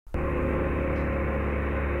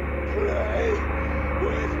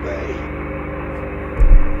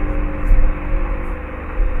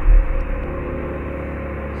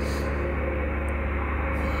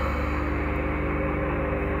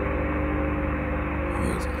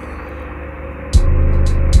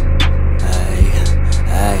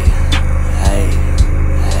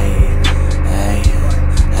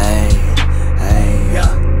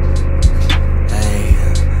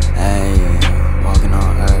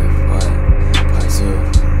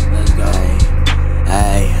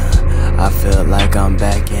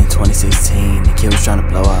was trying to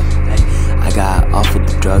blow up. Hey, I got off of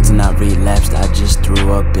the drugs and I relapsed. I just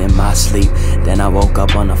threw up in my sleep. Then I woke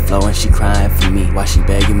up on the floor and she crying for me while she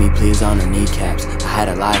begging me please on her kneecaps. I had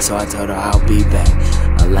a lie, so I told her I'll be back.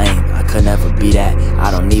 A lame, I could never be that.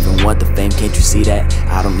 I don't even want the fame, can't you see that?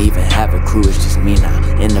 I don't even have a crew, it's just me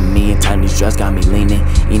now. In the meantime, these drugs got me leaning.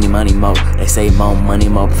 Any money, more, they say more money,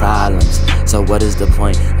 more problems. So what is the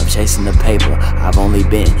point of chasing the paper? I've only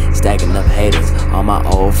been stacking up haters. All my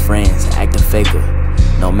old friends acting faker.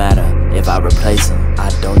 No matter if I replace them, I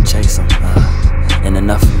don't chase them. And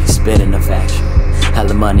enough of me spitting the factual.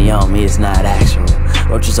 Hella money on me, it's not actual.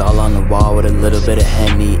 Roaches all on the wall with a little bit of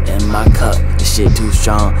Henny in my cup. This shit too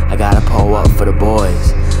strong, I gotta pull up for the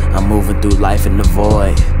boys. I'm moving through life in the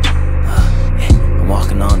void. I'm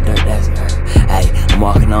walking on dirt, that's earth. Hey, I'm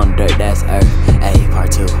walking on dirt, that's earth. Hey,